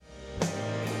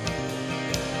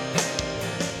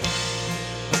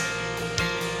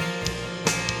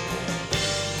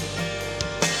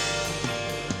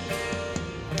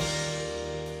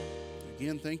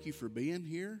Thank you for being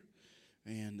here.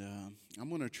 And I'm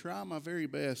going to try my very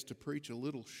best to preach a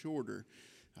little shorter.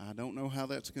 I don't know how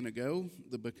that's going to go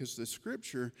because the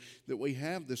scripture that we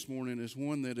have this morning is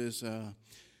one that is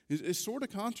sort of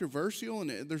controversial,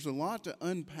 and there's a lot to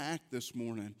unpack this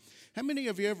morning. How many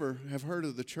of you ever have heard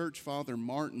of the church father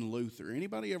Martin Luther?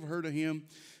 Anybody ever heard of him?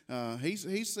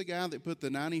 He's the guy that put the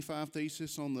 95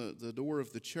 Theses on the door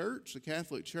of the church, the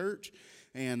Catholic Church,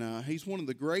 and he's one of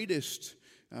the greatest.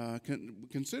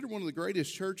 Considered one of the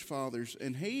greatest church fathers,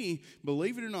 and he,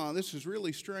 believe it or not, this is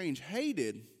really strange,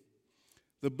 hated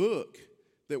the book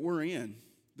that we're in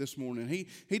this morning.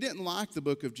 He didn't like the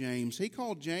book of James. He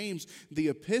called James the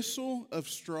epistle of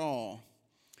straw.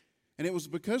 And it was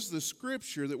because of the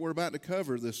scripture that we're about to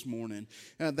cover this morning.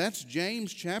 That's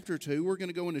James chapter 2. We're going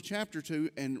to go into chapter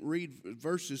 2 and read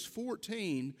verses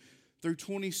 14 through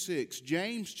 26.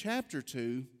 James chapter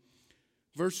 2.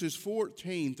 Verses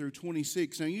 14 through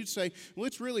 26. Now you'd say, well,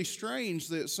 it's really strange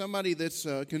that somebody that's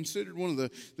considered one of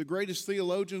the greatest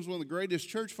theologians, one of the greatest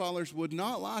church fathers, would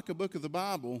not like a book of the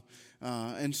Bible.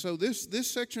 And so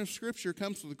this section of Scripture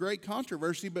comes with great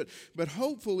controversy, but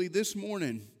hopefully this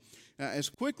morning, as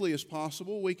quickly as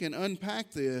possible, we can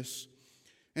unpack this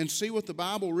and see what the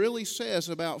Bible really says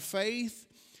about faith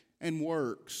and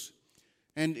works.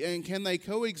 And can they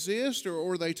coexist,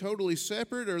 or are they totally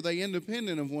separate, or are they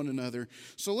independent of one another?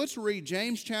 So let's read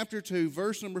James chapter 2,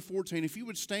 verse number 14. If you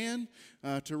would stand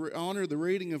to honor the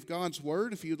reading of God's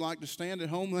Word. If you'd like to stand at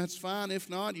home, that's fine. If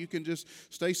not, you can just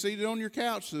stay seated on your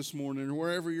couch this morning or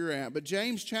wherever you're at. But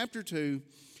James chapter 2,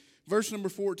 verse number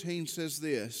 14 says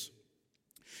this.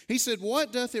 He said,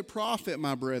 "What doth it profit,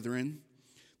 my brethren,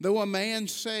 though a man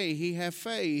say he have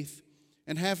faith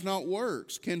and have not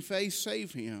works? Can faith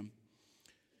save him?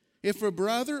 If a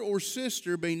brother or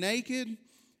sister be naked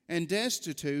and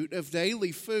destitute of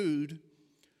daily food,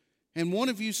 and one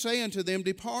of you say unto them,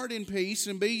 Depart in peace,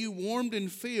 and be you warmed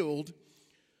and filled,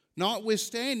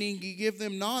 notwithstanding ye give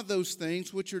them not those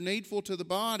things which are needful to the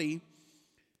body,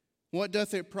 what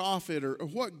doth it profit, or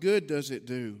what good does it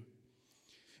do?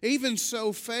 Even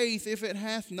so faith, if it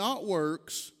hath not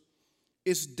works,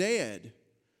 is dead,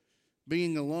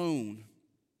 being alone.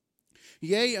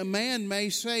 Yea, a man may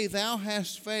say, Thou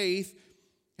hast faith,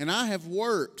 and I have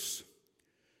works.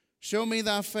 Show me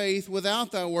thy faith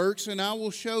without thy works, and I will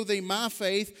show thee my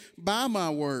faith by my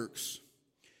works.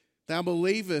 Thou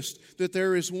believest that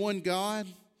there is one God,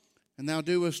 and thou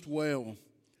doest well.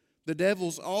 The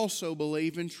devils also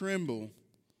believe and tremble.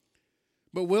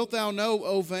 But wilt thou know,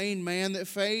 O vain man, that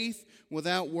faith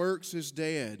without works is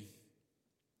dead?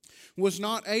 Was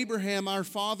not Abraham our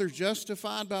father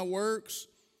justified by works,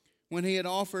 when he had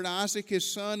offered Isaac his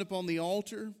son upon the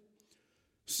altar?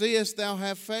 Seest thou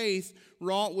have faith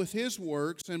wrought with his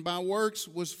works, and by works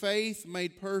was faith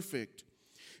made perfect.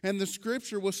 And the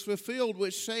scripture was fulfilled,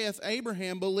 which saith,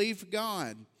 Abraham believed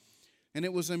God, and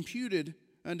it was imputed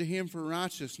unto him for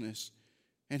righteousness,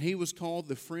 and he was called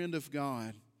the friend of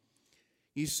God.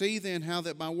 You see then how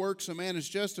that by works a man is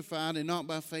justified, and not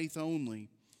by faith only.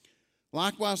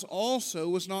 Likewise also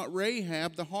was not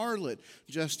Rahab the harlot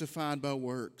justified by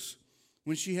works,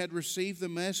 when she had received the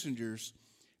messengers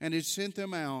and had sent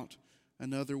them out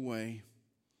another way.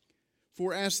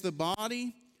 For as the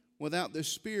body without the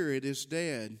spirit is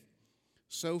dead,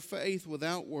 so faith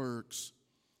without works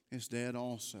is dead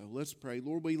also." Let's pray.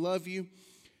 Lord, we love you,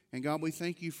 and God, we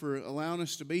thank you for allowing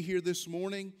us to be here this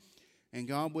morning. And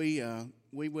God, we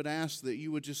would ask that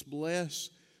you would just bless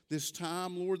this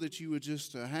time, Lord, that you would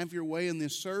just have your way in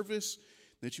this service,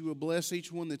 that you would bless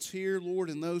each one that's here, Lord,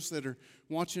 and those that are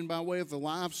watching by way of the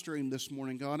live stream this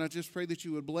morning. God, I just pray that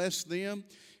you would bless them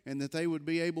and that they would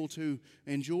be able to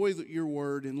enjoy your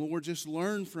word. And, Lord, just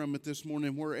learn from it this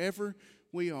morning wherever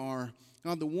we are.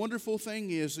 God, the wonderful thing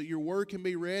is that your word can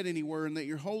be read anywhere, and that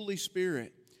your Holy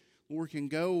Spirit, Lord, can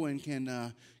go and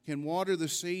can water the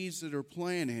seeds that are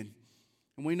planted.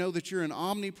 And we know that you're an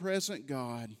omnipresent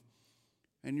God,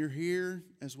 and you're here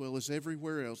as well as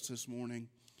everywhere else this morning.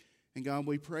 And God,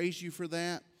 we praise you for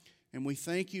that, and we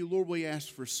thank you. Lord, we ask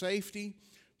for safety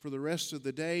for the rest of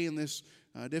the day in this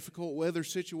difficult weather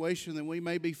situation that we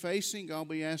may be facing. God,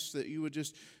 we ask that you would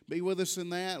just be with us in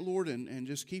that, Lord, and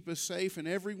just keep us safe in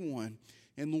everyone.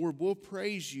 And Lord, we'll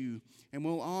praise you and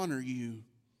we'll honor you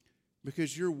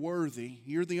because you're worthy.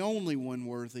 You're the only one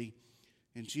worthy.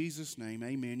 In Jesus' name,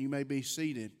 amen. You may be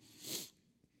seated.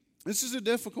 This is a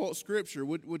difficult scripture.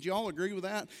 Would y'all agree with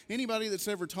that? Anybody that's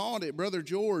ever taught it, Brother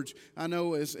George, I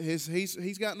know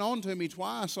he's gotten on to me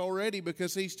twice already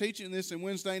because he's teaching this in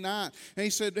Wednesday night. And he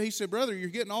said, brother, you're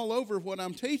getting all over what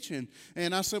I'm teaching.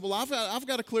 And I said, well, I've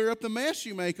got to clear up the mess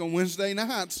you make on Wednesday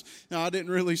nights. No, I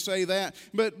didn't really say that.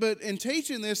 But in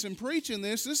teaching this and preaching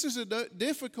this is a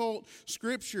difficult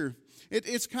scripture.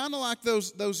 It's kind of like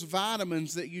those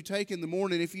vitamins that you take in the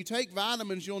morning. If you take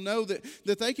vitamins, you'll know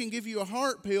that they can give you a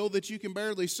heart pill that you can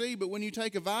barely see, but when you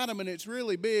take a vitamin, it's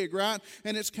really big, right?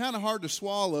 And it's kind of hard to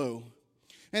swallow.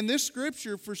 And this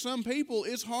scripture, for some people,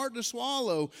 is hard to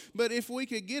swallow. But if we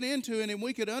could get into it and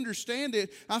we could understand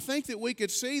it, I think that we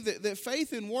could see that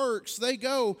faith and works, they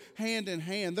go hand in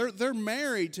hand. They're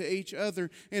married to each other,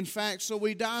 in fact. So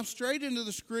we dive straight into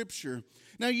the scripture.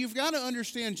 Now, you've got to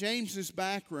understand James's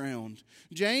background.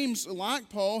 James, like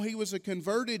Paul, he was a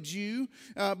converted Jew,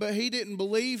 but he didn't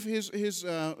believe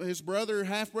his brother,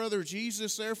 half-brother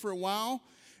Jesus there for a while.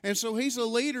 And so he's a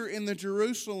leader in the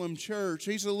Jerusalem church.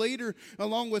 He's a leader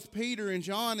along with Peter and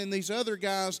John and these other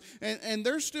guys. And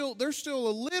they're still just a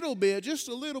little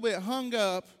bit hung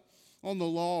up on the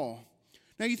law.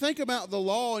 Now, you think about the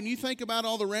law and you think about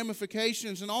all the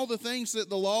ramifications and all the things that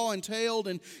the law entailed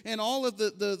and all of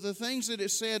the things that it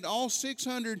said, all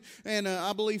 600 and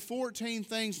I believe 14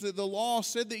 things that the law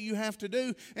said that you have to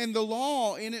do. And the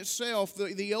law in itself,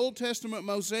 the Old Testament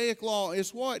Mosaic law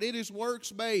is what? It is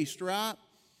works-based, right?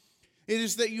 It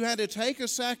is that you had to take a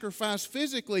sacrifice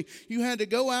physically. You had to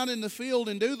go out in the field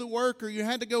and do the work, or you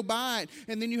had to go buy it.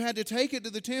 And then you had to take it to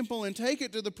the temple and take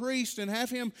it to the priest and have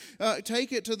him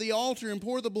take it to the altar and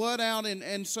pour the blood out.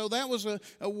 And so that was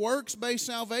a works-based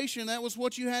salvation. That was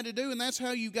what you had to do, and that's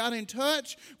how you got in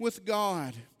touch with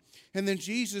God. And then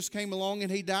Jesus came along and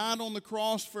he died on the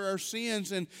cross for our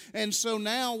sins. And so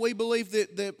now we believe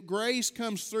that grace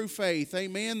comes through faith.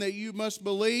 Amen. That you must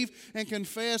believe and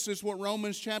confess is what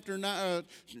Romans chapter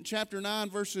 9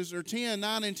 verses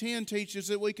 9 and 10 teaches,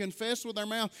 that we confess with our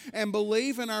mouth and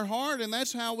believe in our heart, and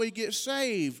that's how we get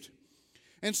saved.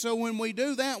 And so when we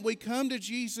do that, we come to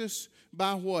Jesus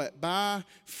by what? By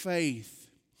faith.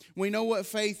 We know what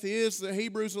faith is. The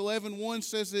Hebrews 11:1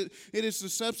 says that it is the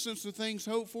substance of things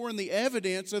hoped for and the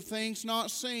evidence of things not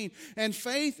seen. And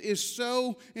faith is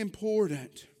so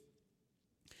important.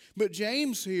 But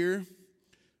James here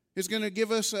is going to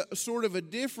give us a sort of a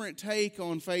different take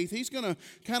on faith. He's going to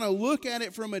kind of look at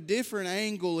it from a different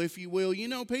angle, if you will. You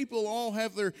know, people all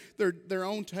have their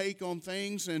own take on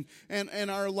things, and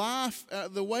our life,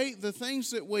 the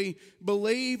things that we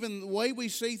believe and the way we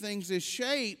see things is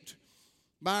shaped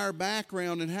by our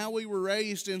background and how we were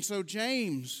raised. And so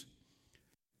James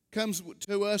comes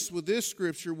to us with this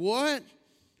scripture. What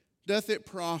doth it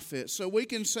profit? So we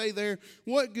can say there,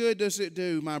 what good does it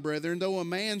do, my brethren, though a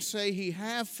man say he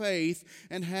have faith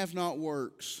and have not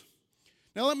works?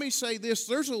 Now let me say this,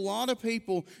 there's a lot of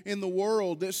people in the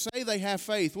world that say they have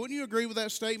faith. Wouldn't you agree with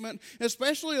that statement?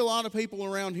 Especially a lot of people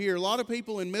around here, a lot of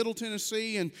people in Middle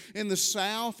Tennessee and in the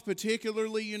South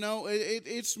particularly, you know,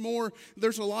 it's more,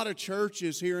 there's a lot of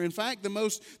churches here. In fact, the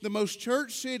most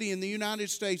church city in the United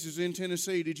States is in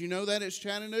Tennessee. Did you know that? It's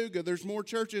Chattanooga. There's more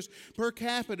churches per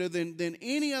capita than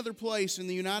any other place in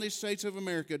the United States of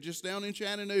America, just down in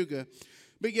Chattanooga.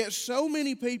 But yet so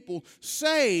many people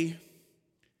say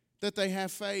that they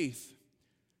have faith.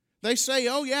 They say,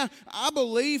 oh yeah, I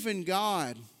believe in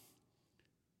God.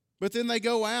 But then they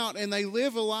go out and they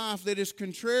live a life that is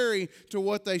contrary to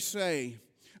what they say.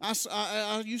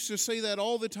 I used to see that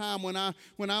all the time when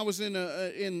I was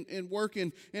in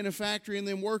working in a factory and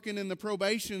then working in the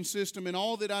probation system and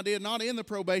all that I did, not in the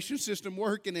probation system,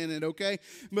 working in it, okay?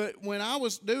 But when I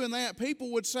was doing that,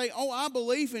 people would say, oh, I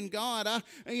believe in God.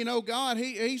 God,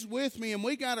 He's with me, and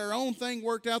we got our own thing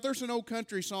worked out. There's an old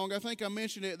country song, I think I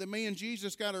mentioned it, that me and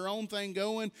Jesus got our own thing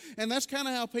going, and that's kind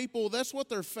of how people, that's what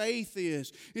their faith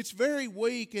is. It's very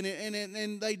weak, and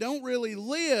they don't really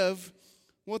live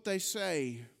what they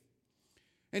say.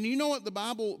 And you know what the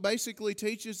Bible basically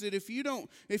teaches? That if you don't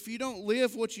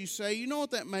live what you say, you know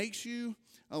what that makes you?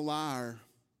 A liar.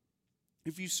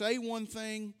 If you say one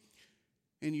thing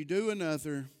and you do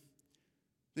another,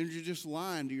 then you're just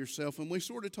lying to yourself. And we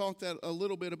sort of talked a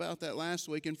little bit about that last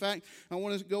week. In fact, I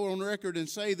want to go on record and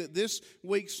say that this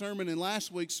week's sermon and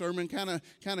last week's sermon kind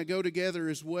of go together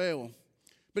as well.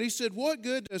 But he said, what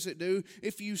good does it do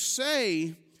if you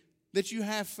say that you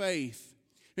have faith?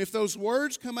 If those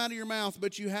words come out of your mouth,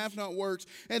 but you have not works.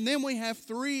 And then we have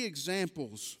 3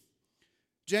 examples.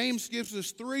 James gives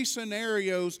us 3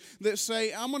 scenarios that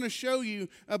say, I'm going to show you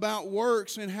about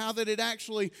works and how that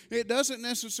it doesn't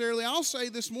necessarily, I'll say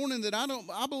this morning that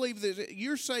I believe that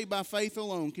you're saved by faith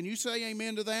alone. Can you say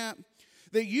amen to that?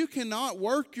 that you cannot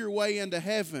work your way into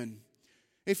heaven.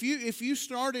 If you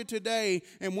started today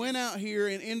and went out here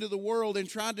and into the world and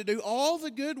tried to do all the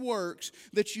good works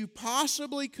that you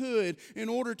possibly could in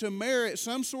order to merit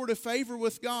some sort of favor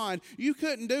with God, you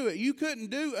couldn't do it. You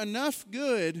couldn't do enough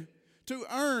good to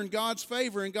earn God's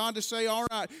favor and God to say, all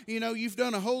right, you've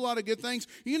done a whole lot of good things.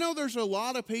 There's a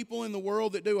lot of people in the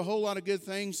world that do a whole lot of good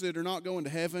things that are not going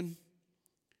to heaven.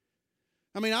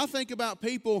 I think about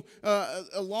people,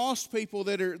 lost people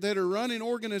that are running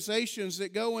organizations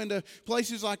that go into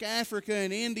places like Africa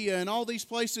and India and all these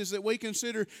places that we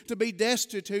consider to be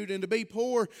destitute and to be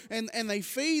poor, and they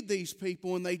feed these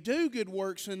people and they do good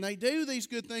works and they do these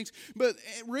good things, but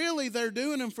really they're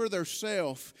doing them for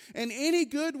themselves. And any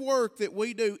good work that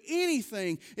we do,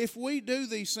 anything, if we do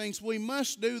these things, we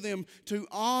must do them to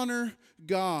honor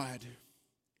God.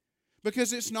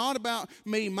 Because it's not about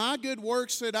me, my good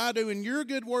works that I do and your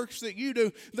good works that you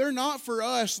do. They're not for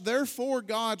us. They're for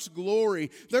God's glory.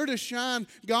 They're to shine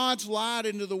God's light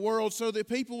into the world so that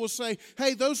people will say,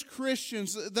 hey, those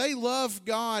Christians, they love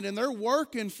God and they're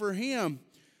working for Him.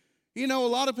 A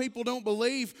lot of people don't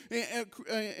believe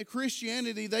in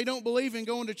Christianity. They don't believe in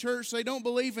going to church. They don't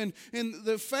believe in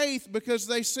the faith because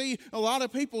they see a lot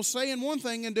of people saying one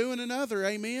thing and doing another.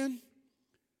 Amen?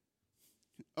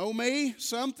 Oh, me?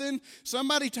 Something?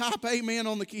 Somebody type amen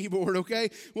on the keyboard, okay?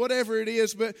 Whatever it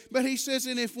is. But he says,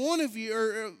 and if one of you,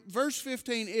 or verse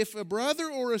 15, if a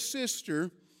brother or a sister,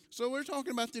 so we're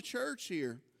talking about the church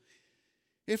here.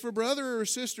 If a brother or a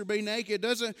sister be naked,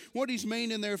 what he's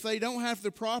meaning there, if they don't have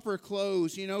the proper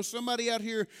clothes, somebody out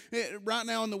here right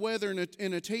now in the weather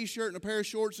in a t-shirt and a pair of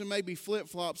shorts and maybe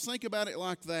flip-flops, think about it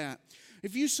like that.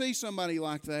 If you see somebody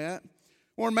like that,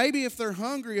 or maybe if they're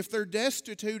hungry, if they're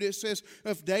destitute, it says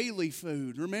of daily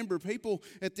food. Remember, people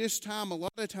at this time, a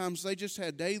lot of times, they just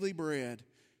had daily bread.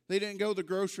 They didn't go to the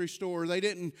grocery store. They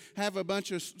didn't have a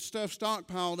bunch of stuff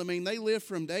stockpiled. They lived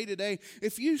from day to day.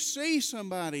 If you see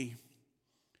somebody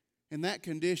in that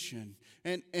condition,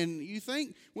 and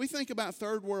we think about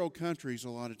third world countries a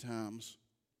lot of times.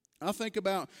 I think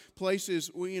about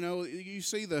places where, you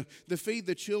see the Feed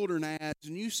the Children ads,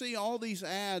 and you see all these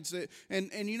ads that, and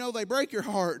they break your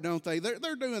heart, don't they?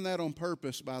 They're doing that on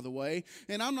purpose, by the way.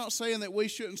 And I'm not saying that we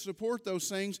shouldn't support those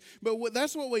things, but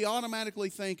that's what we automatically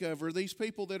think of, are these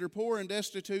people that are poor and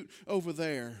destitute over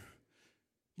there.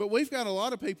 But we've got a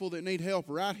lot of people that need help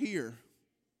right here.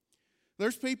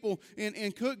 There's people in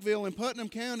Cookeville and Putnam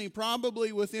County,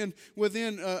 probably within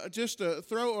just a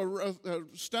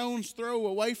stone's throw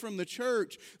away from the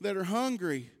church, that are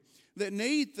hungry, that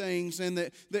need things, and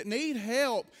that need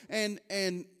help. And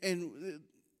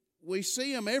we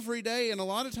see them every day, and a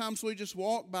lot of times we just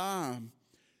walk by them.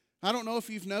 I don't know if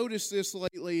you've noticed this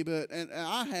lately, and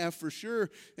I have for sure.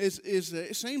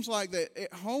 It seems like that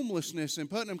homelessness in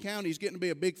Putnam County is getting to be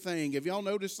a big thing. Have y'all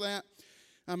noticed that?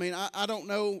 I don't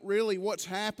know really what's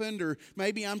happened, or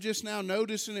maybe I'm just now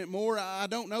noticing it more. I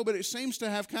don't know, but it seems to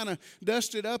have kind of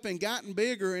dusted up and gotten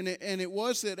bigger, and it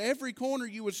was that every corner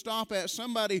you would stop at,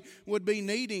 somebody would be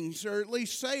needing, or at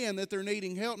least saying that they're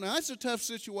needing help. Now, that's a tough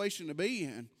situation to be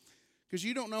in, because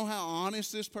you don't know how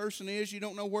honest this person is. You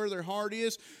don't know where their heart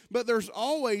is, but there's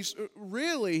always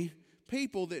really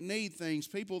people that need things,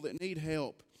 people that need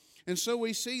help. And so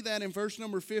we see that in verse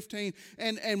number 15,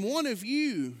 and one of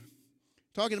you...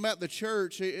 Talking about the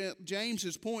church, James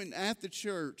is pointing at the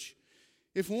church.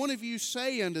 If one of you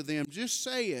say unto them, just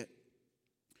say it,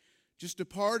 just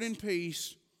depart in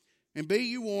peace, and be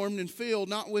you warmed and filled,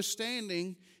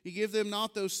 notwithstanding, you give them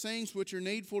not those things which are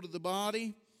needful to the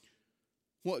body,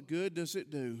 what good does it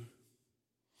do?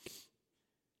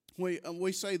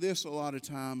 We say this a lot of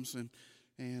times,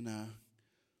 and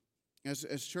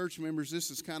as church members, this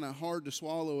is kind of hard to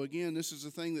swallow. Again, this is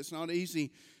a thing that's not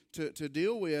easy to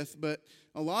deal with, but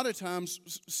a lot of times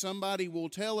somebody will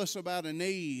tell us about a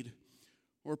need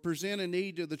or present a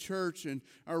need to the church, and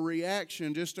our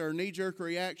reaction, just our knee-jerk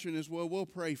reaction is, well, we'll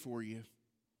pray for you.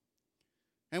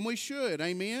 And we should,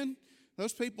 amen?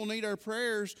 Those people need our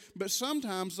prayers, but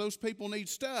sometimes those people need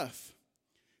stuff.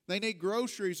 They need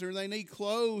groceries, or they need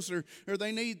clothes, or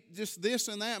they need just this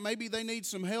and that. Maybe they need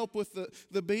some help with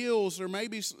the bills, or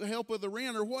maybe help with the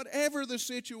rent, or whatever the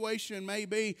situation may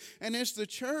be. And as the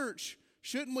church,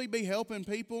 shouldn't we be helping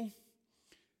people?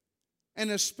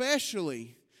 And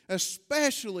especially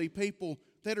people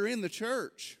that are in the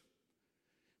church.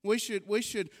 We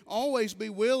should always be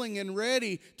willing and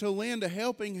ready to lend a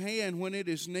helping hand when it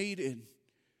is needed.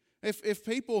 If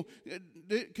people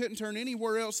couldn't turn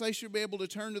anywhere else, they should be able to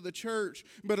turn to the church.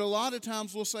 But a lot of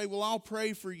times we'll say, well, I'll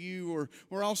pray for you,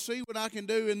 or I'll see what I can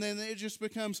do, and then it just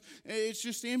becomes, it's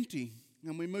just empty.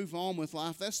 and we move on with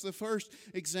life. That's the first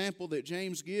example that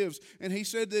James gives. And he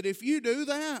said that if you do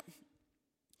that,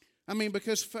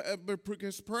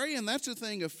 because praying, that's a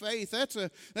thing of faith. That's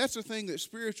a thing that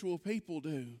spiritual people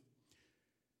do.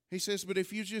 He says, but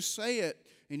if you just say it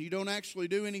and you don't actually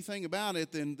do anything about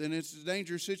it, then it's a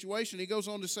dangerous situation. He goes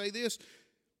on to say this,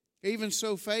 even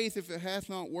so faith, if it hath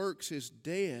not works, is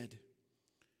dead,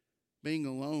 being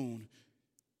alone.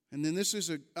 And then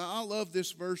I love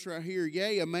this verse right here.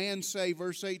 Yea, a man say,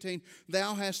 verse 18,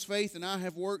 thou hast faith and I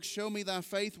have works. Show me thy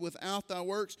faith without thy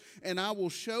works, and I will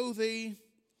show thee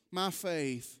my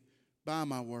faith by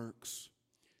my works.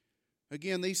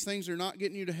 Again, these things are not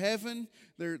getting you to heaven.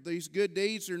 These good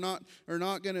deeds are not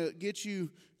going to get you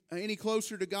any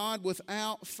closer to God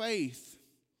without faith.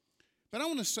 But I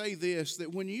want to say this,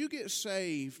 that when you get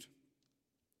saved,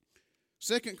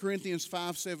 2 Corinthians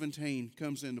 5:17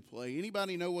 comes into play.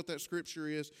 Anybody know what that scripture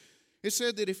is? It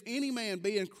said that if any man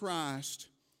be in Christ,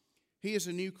 he is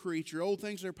a new creature. Old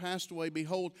things are passed away.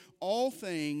 Behold, all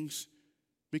things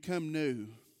become new.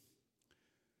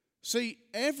 See,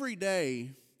 every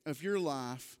day of your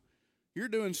life, you're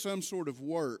doing some sort of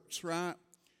works, right?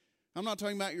 I'm not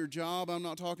talking about your job. I'm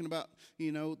not talking about,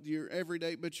 your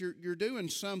everyday, but you're doing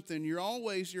something.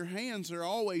 Your hands are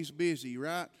always busy,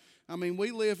 right?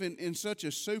 We live in such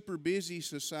a super busy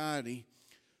society.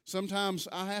 Sometimes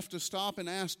I have to stop and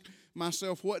ask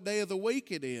myself what day of the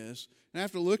week it is. And I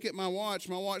have to look at my watch.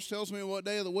 My watch tells me what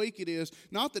day of the week it is.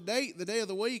 Not the date, the day of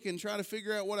the week, and try to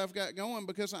figure out what I've got going,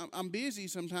 because I'm busy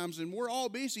sometimes, and we're all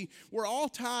busy. We're all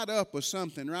tied up with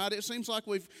something, right? It seems like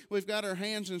we've got our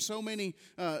hands in so many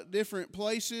different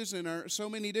places and so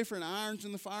many different irons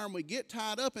in the fire, and we get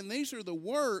tied up, and these are the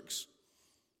works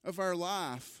of our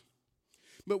life.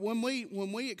 But when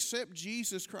we accept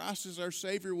Jesus Christ as our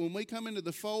Savior, when we come into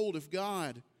the fold of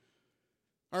God,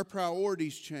 our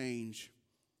priorities change.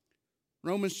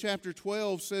 Romans chapter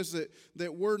 12 says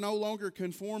that we're no longer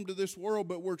conformed to this world,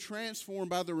 but we're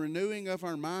transformed by the renewing of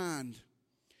our mind.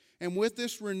 And with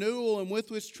this renewal and with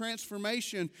this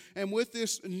transformation and with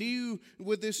this new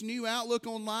outlook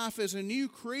on life as a new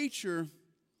creature,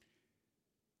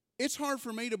 it's hard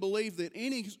for me to believe that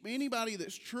anybody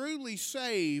that's truly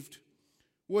saved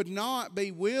would not be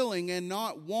willing and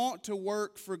not want to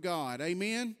work for God.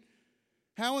 Amen?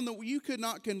 You could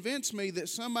not convince me that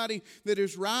somebody that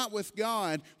is right with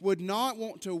God would not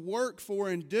want to work for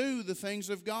and do the things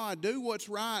of God, do what's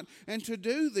right, and to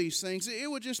do these things.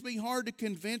 It would just be hard to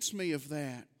convince me of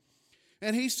that.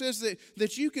 And he says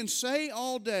that you can say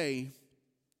all day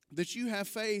that you have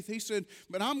faith. He said,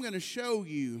 but I'm going to show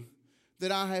you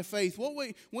that I have faith.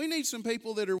 We need some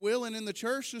people that are willing in the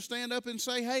church to stand up and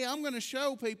say, hey, I'm going to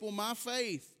show people my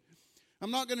faith. I'm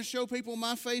not going to show people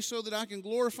my faith so that I can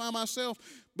glorify myself,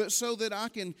 but so that I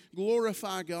can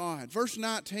glorify God. Verse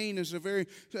 19 is a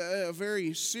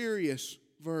very serious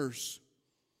verse.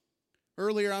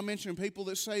 Earlier I mentioned people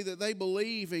that say that they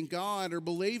believe in God or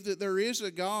believe that there is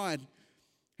a God.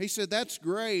 He said that's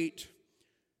great,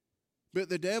 but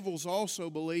the devils also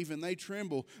believe and they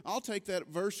tremble. I'll take that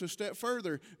verse a step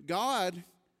further. God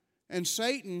and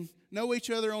Satan know each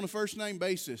other on a first name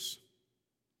basis.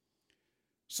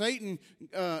 Satan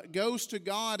goes to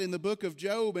God in the book of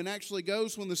Job and actually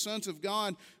goes when the sons of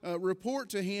God report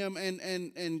to him,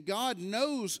 and God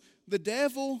knows the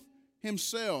devil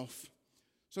himself.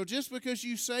 So just because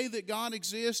you say that God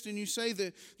exists and you say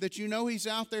that you know He's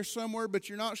out there somewhere, but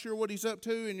you're not sure what He's up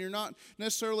to and you're not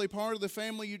necessarily part of the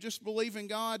family, you just believe in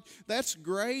God, that's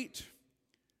great.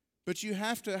 But you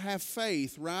have to have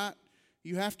faith, right?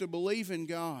 You have to believe in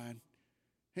God.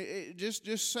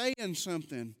 Just saying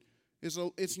something,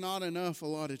 it's not enough a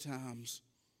lot of times.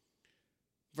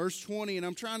 Verse 20, and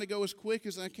I'm trying to go as quick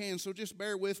as I can, so just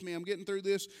bear with me. I'm getting through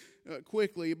this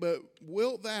quickly. But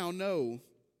wilt thou know,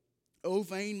 O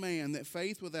vain man, that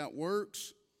faith without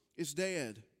works is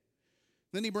dead?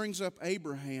 Then he brings up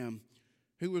Abraham,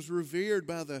 who was revered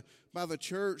by the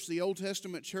church, the Old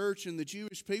Testament church, and the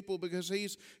Jewish people, because he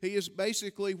is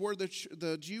basically where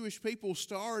the Jewish people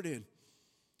started.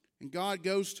 And God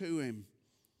goes to him.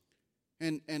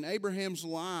 And Abraham's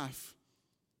life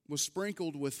was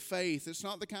sprinkled with faith. It's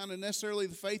not the kind of necessarily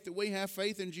the faith that we have,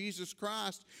 faith in Jesus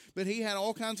Christ, but he had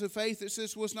all kinds of faith that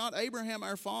says, was not Abraham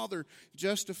our father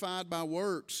justified by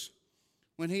works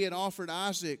when he had offered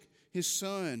Isaac, his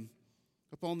son,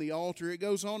 upon the altar? It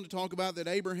goes on to talk about that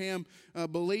Abraham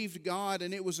believed God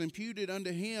and it was imputed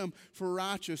unto him for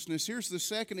righteousness. Here's the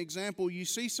second example. You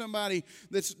see somebody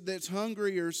that's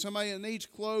hungry, or somebody that needs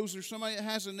clothes, or somebody that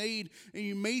has a need, and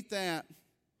you meet that.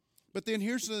 But then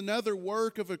here's another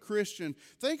work of a Christian.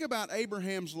 Think about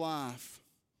Abraham's life.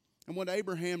 And what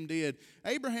Abraham did,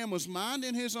 Abraham was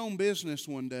minding his own business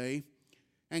one day,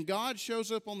 and God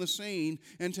shows up on the scene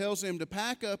and tells him to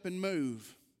pack up and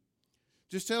move.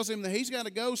 Just tells him that he's got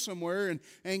to go somewhere,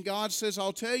 and God says,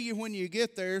 I'll tell you when you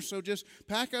get there, so just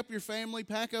pack up your family,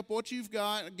 pack up what you've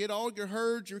got, get all your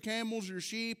herds, your camels, your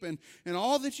sheep, and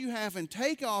all that you have, and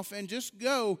take off and just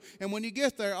go, and when you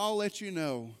get there, I'll let you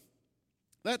know.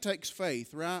 That takes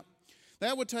faith, right?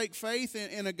 That would take faith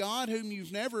in a God whom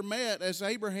you've never met, as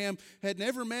Abraham had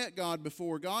never met God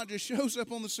before. God just shows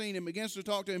up on the scene and begins to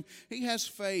talk to him. He has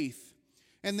faith.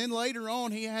 And then later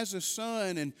on, he has a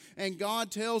son, and God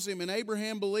tells him, and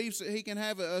Abraham believes that he can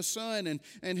have a son,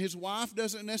 and his wife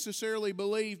doesn't necessarily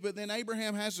believe, but then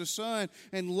Abraham has a son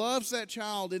and loves that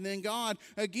child, and then God,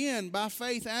 again, by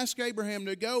faith, asks Abraham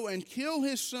to go and kill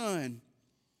his son.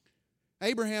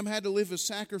 Abraham had to live a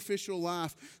sacrificial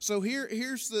life. So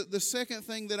here's the second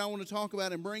thing that I want to talk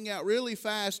about and bring out really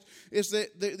fast is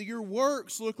that your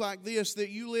works look like this,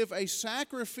 that you live a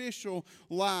sacrificial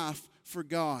life for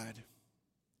God.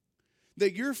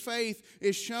 That your faith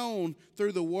is shown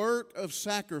through the work of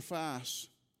sacrifice.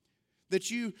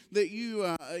 That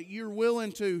you're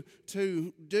willing to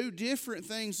do different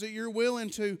things. That you're willing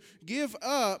to give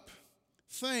up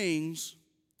things,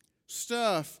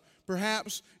 stuff,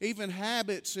 perhaps even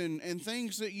habits and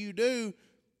things that you do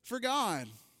for God.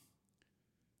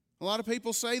 A lot of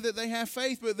people say that they have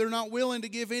faith, but they're not willing to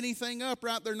give anything up,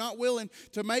 right? They're not willing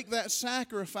to make that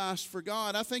sacrifice for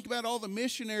God. I think about all the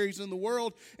missionaries in the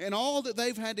world and all that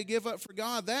they've had to give up for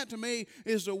God. That, to me,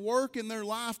 is a work in their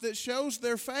life that shows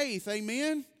their faith.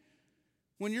 Amen?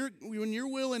 When you're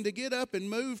willing to get up and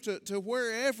move to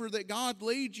wherever that God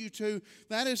leads you to,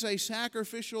 that is a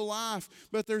sacrificial life.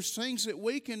 But there's things that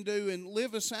we can do and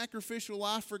live a sacrificial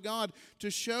life for God to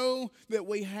show that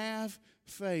we have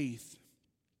faith.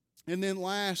 And then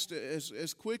last,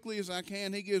 as quickly as I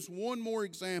can, he gives one more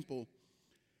example.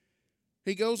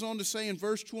 He goes on to say in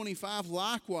verse 25,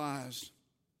 likewise,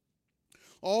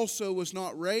 also was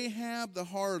not Rahab the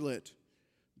harlot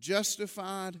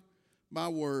justified by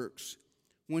works,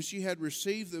 when she had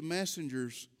received the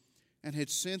messengers and had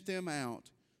sent them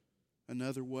out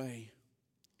another way.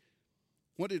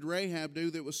 What did Rahab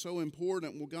do that was so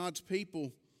important? Well, God's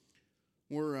people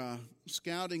were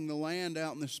scouting the land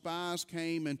out, and the spies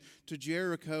came and to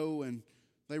Jericho, and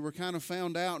they were kind of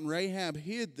found out, and Rahab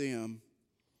hid them.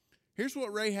 Here's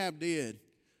what Rahab did.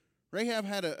 Rahab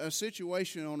had a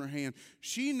situation on her hand.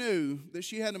 She knew that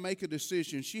she had to make a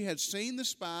decision. She had seen the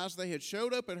spies. They had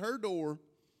showed up at her door,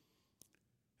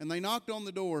 and they knocked on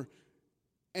the door.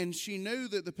 And she knew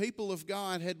that the people of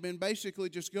God had been basically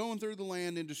just going through the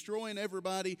land and destroying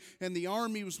everybody, and the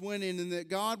army was winning, and that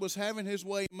God was having his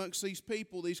way amongst these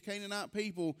people, these Canaanite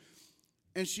people.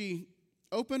 And she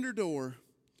opened her door,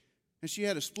 and she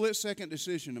had a split-second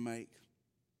decision to make.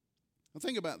 Now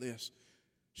think about this.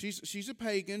 She's a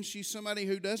pagan. She's somebody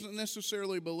who doesn't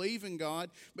necessarily believe in God,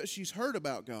 but she's heard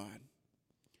about God.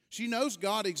 She knows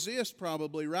God exists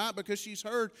probably, right? Because she's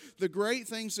heard the great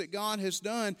things that God has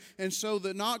done. And so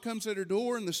the knock comes at her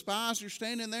door and the spies are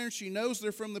standing there and she knows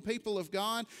they're from the people of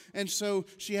God. And so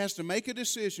she has to make a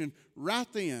decision right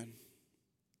then.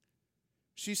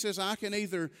 She says, I can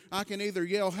either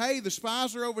yell, hey, the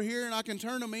spies are over here, and I can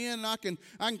turn them in, and I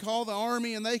can call the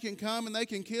army and they can come and they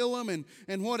can kill them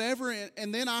and whatever,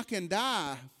 and then I can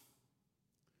die.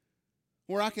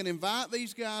 Or I can invite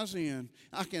these guys in.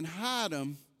 I can hide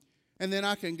them. And then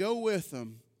I can go with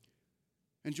them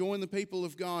and join the people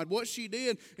of God. What she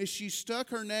did is she stuck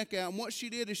her neck out. And what she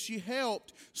did is she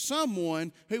helped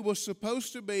someone who was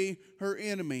supposed to be her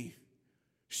enemy.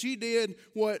 She did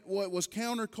what was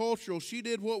countercultural. She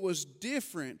did what was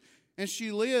different. And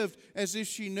she lived as if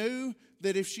she knew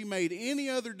that if she made any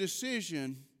other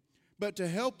decision but to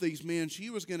help these men,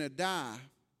 she was going to die.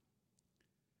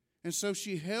 And so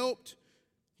she helped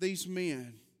these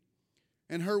men.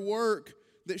 And her work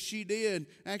that she did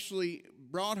actually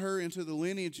brought her into the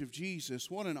lineage of Jesus.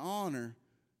 What an honor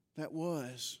that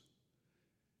was.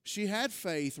 She had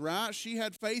faith, right? She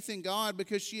had faith in God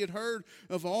because she had heard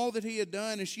of all that he had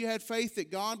done, and she had faith that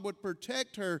God would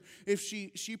protect her if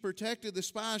she protected the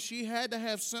spies. She had to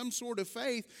have some sort of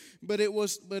faith, but it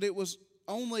was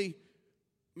only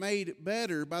made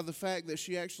better by the fact that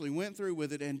she actually went through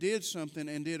with it and did something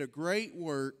and did a great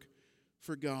work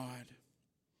for God.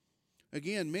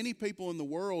 Again, many people in the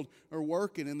world are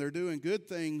working and they're doing good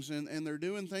things and they're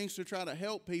doing things to try to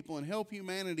help people and help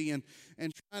humanity and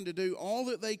trying to do all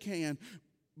that they can,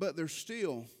 but they're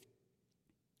still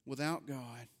without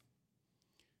God.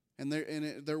 And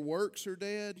their works are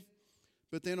dead.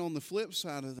 But then on the flip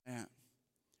side of that,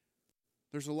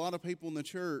 there's a lot of people in the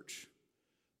church,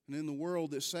 and in the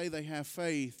world that say they have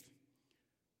faith,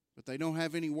 but they don't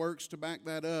have any works to back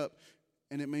that up,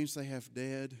 and it means they have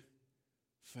dead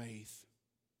faith.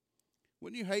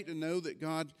 Wouldn't you hate to know that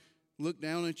God looked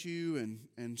down at you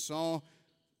and saw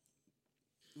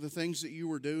the things that you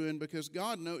were doing? Because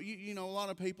God knows, you know, a lot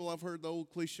of people, I've heard the old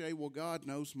cliche, well, God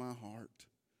knows my heart.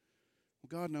 Well,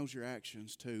 God knows your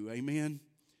actions too, amen?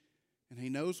 And He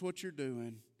knows what you're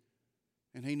doing,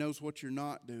 and He knows what you're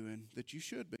not doing that you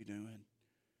should be doing.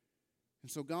 And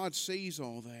so God sees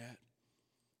all that.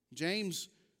 James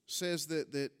says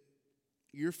that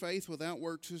your faith without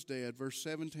works is dead, verse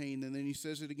 17, and then he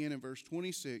says it again in verse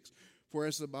 26. For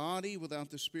as the body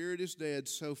without the spirit is dead,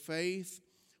 so faith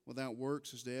without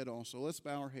works is dead also. Let's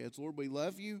bow our heads. Lord, we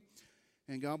love you,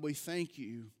 and God, we thank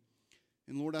you.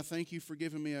 And Lord, I thank you for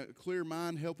giving me a clear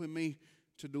mind, helping me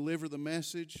to deliver the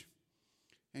message.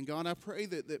 And God, I pray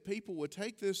that people would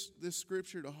take this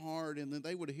scripture to heart and that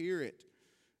they would hear it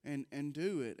and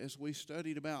do it as we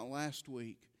studied about last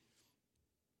week.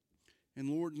 And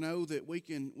Lord, know that we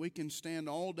can stand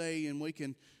all day and we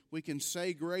can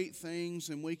say great things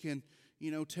and we can,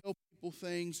 tell people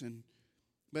things,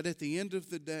 but at the end of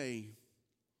the day,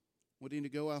 we need to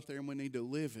go out there and we need to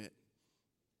live it.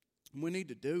 And we need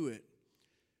to do it.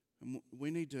 And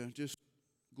we need to just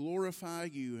glorify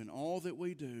you in all that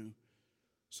we do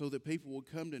so that people will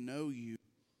come to know you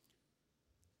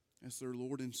as their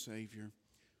Lord and Savior.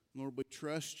 Lord, we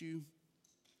trust you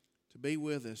to be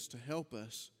with us, to help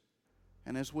us.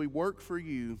 And as we work for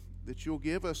you, that you'll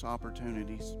give us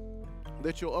opportunities,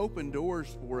 that you'll open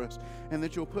doors for us, and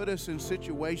that you'll put us in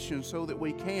situations so that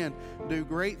we can do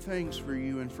great things for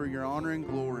you and for your honor and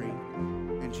glory.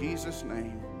 In Jesus'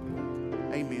 name,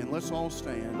 amen. Let's all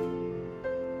stand.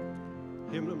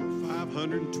 Hymn number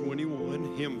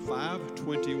 521, hymn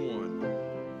 521.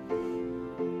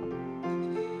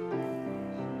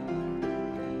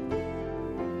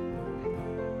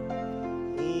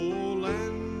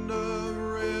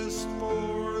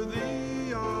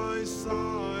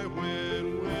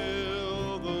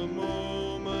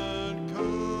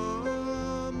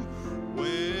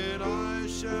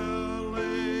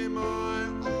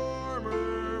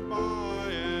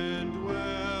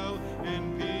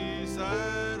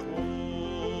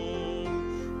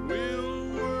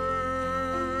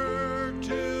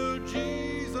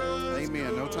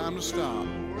 Time to stop.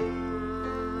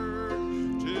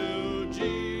 Till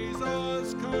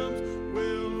Jesus comes,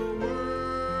 we'll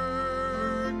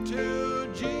work.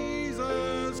 Till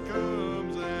Jesus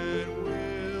comes, and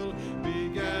we'll be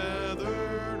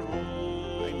gathered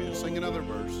home. Amen. Sing another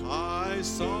verse. I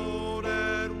sought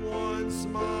at once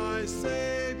my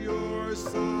Savior's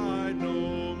side,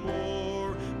 no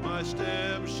more my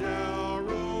steps shall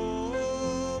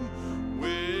roam.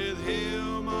 With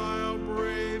Him I'll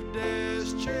brave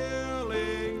death's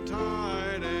chilling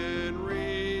tide and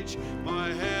reach my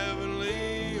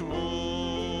heavenly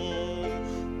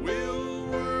home. We'll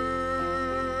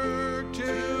work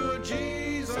till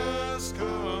Jesus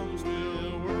comes.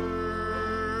 We'll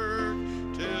work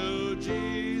till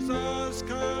Jesus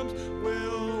comes.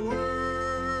 We'll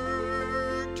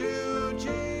work till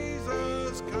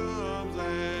Jesus comes,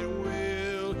 and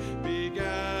we'll be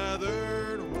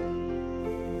gathered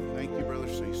home. Thank you, Brother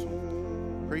Cecil.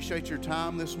 Appreciate your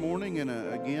time this morning. And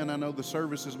again, I know the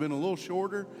service has been a little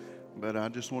shorter, but I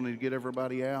just wanted to get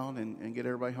everybody out and get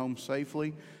everybody home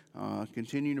safely.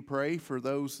 Continue to pray for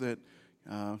those that,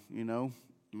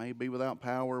 may be without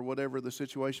power, whatever the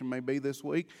situation may be this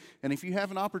week. And if you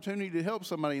have an opportunity to help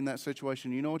somebody in that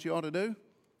situation, you know what you ought to do?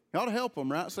 You ought to help them,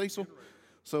 right, Cecil?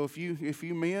 So if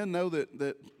you men know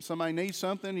that somebody needs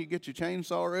something, you get your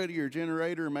chainsaw ready, your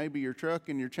generator, or maybe your truck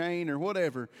and your chain or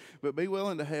whatever, but be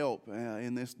willing to help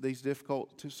in these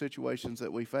difficult situations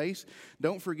that we face.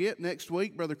 Don't forget, next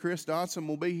week, Brother Chris Dodson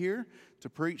will be here to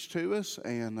preach to us,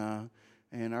 and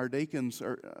our deacons,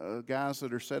 are guys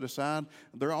that are set aside,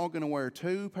 they're all going to wear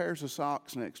 2 pairs of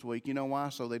socks next week. You know why?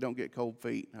 So they don't get cold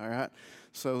feet, all right?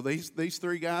 So these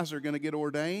 3 guys are going to get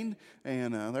ordained,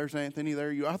 and there's Anthony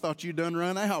there. I thought you done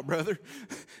run out, brother.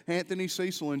 Anthony,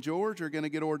 Cecil, and George are going to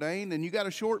get ordained, and you got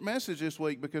a short message this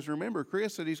week because remember,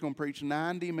 Chris said he's going to preach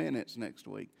 90 minutes next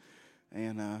week.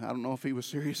 And I don't know if he was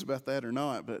serious about that or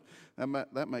not, but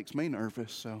that makes me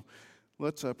nervous, so...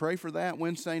 Let's pray for that.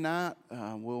 Wednesday night,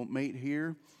 we'll meet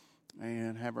here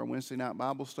and have our Wednesday night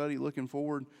Bible study. Looking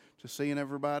forward to seeing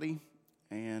everybody.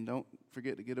 And don't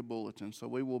forget to get a bulletin. So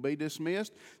we will be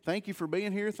dismissed. Thank you for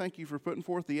being here. Thank you for putting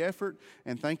forth the effort.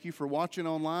 And thank you for watching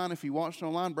online. If you watched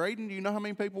online, Braden, do you know how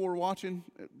many people were watching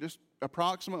just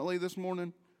approximately this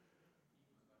morning?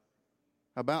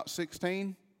 About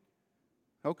 16?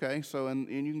 Okay, so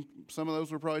and some of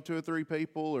those were probably 2 or 3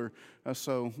 people, or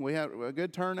so we had a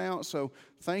good turnout. So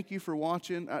thank you for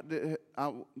watching. Did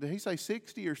he say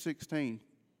 60 or 16?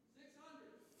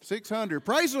 600.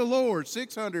 Praise the Lord.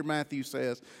 600, Matthew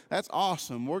says. That's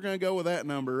awesome. We're going to go with that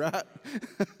number, right?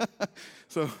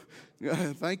 So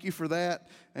thank you for that.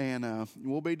 And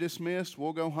we'll be dismissed.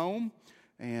 We'll go home.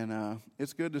 And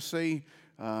it's good to see.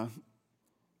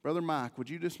 Brother Mike, would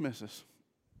you dismiss us?